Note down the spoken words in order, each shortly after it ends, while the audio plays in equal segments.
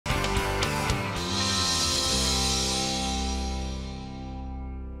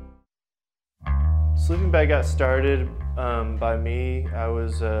Sleeping Bag got started by me. I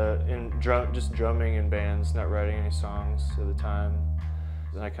was just drumming in bands, not writing any songs at the time.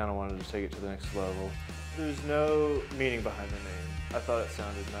 And I kind of wanted to take it to the next level. There's no meaning behind the name. I thought it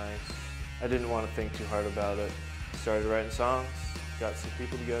sounded nice. I didn't want to think too hard about it. Started writing songs, got some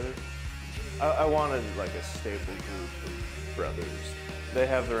people together. I wanted like a stable group of brothers. They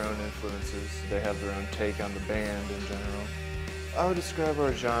have their own influences. They have their own take on the band in general. I would describe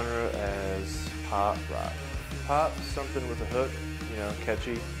our genre as pop rock. Pop, something with a hook, you know,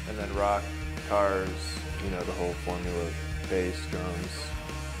 catchy, and then rock, guitars, you know, the whole formula of bass, drums.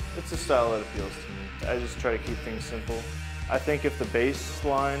 It's a style that appeals to me. I just try to keep things simple. I think if the bass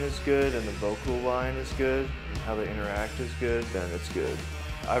line is good and the vocal line is good, and how they interact is good, then it's good.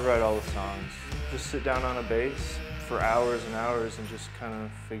 I write all the songs. Just sit down on a bass for hours and hours and just kind of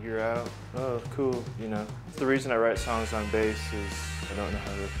figure out, oh, cool, you know. The reason I write songs on bass is I don't know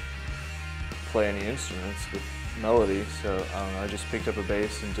how to play any instruments with melody, so I don't know, I just picked up a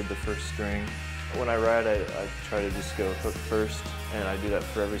bass and did the first string. When I write, I try to just go hook first, and I do that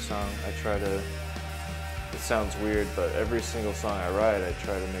for every song. I try to, it sounds weird, but every single song I write, I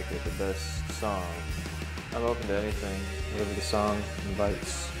try to make it the best song. I'm open to anything, whatever the song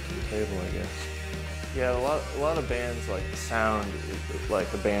invites to the table, I guess. Yeah, a lot of bands like sound,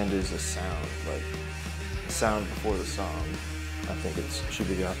 like a band is a sound, like the sound before the song. I think it should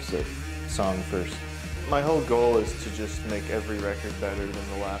be the opposite, song first. My whole goal is to just make every record better than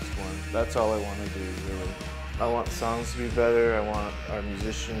the last one. That's all I want to do, really. I want songs to be better, I want our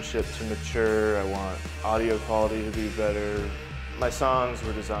musicianship to mature, I want audio quality to be better. My songs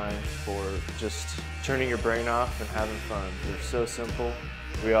were designed for just turning your brain off and having fun. They're so simple.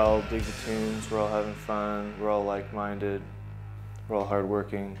 We all dig the tunes, we're all having fun, we're all like-minded, we're all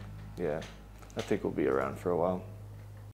hardworking. Yeah, I think we'll be around for a while.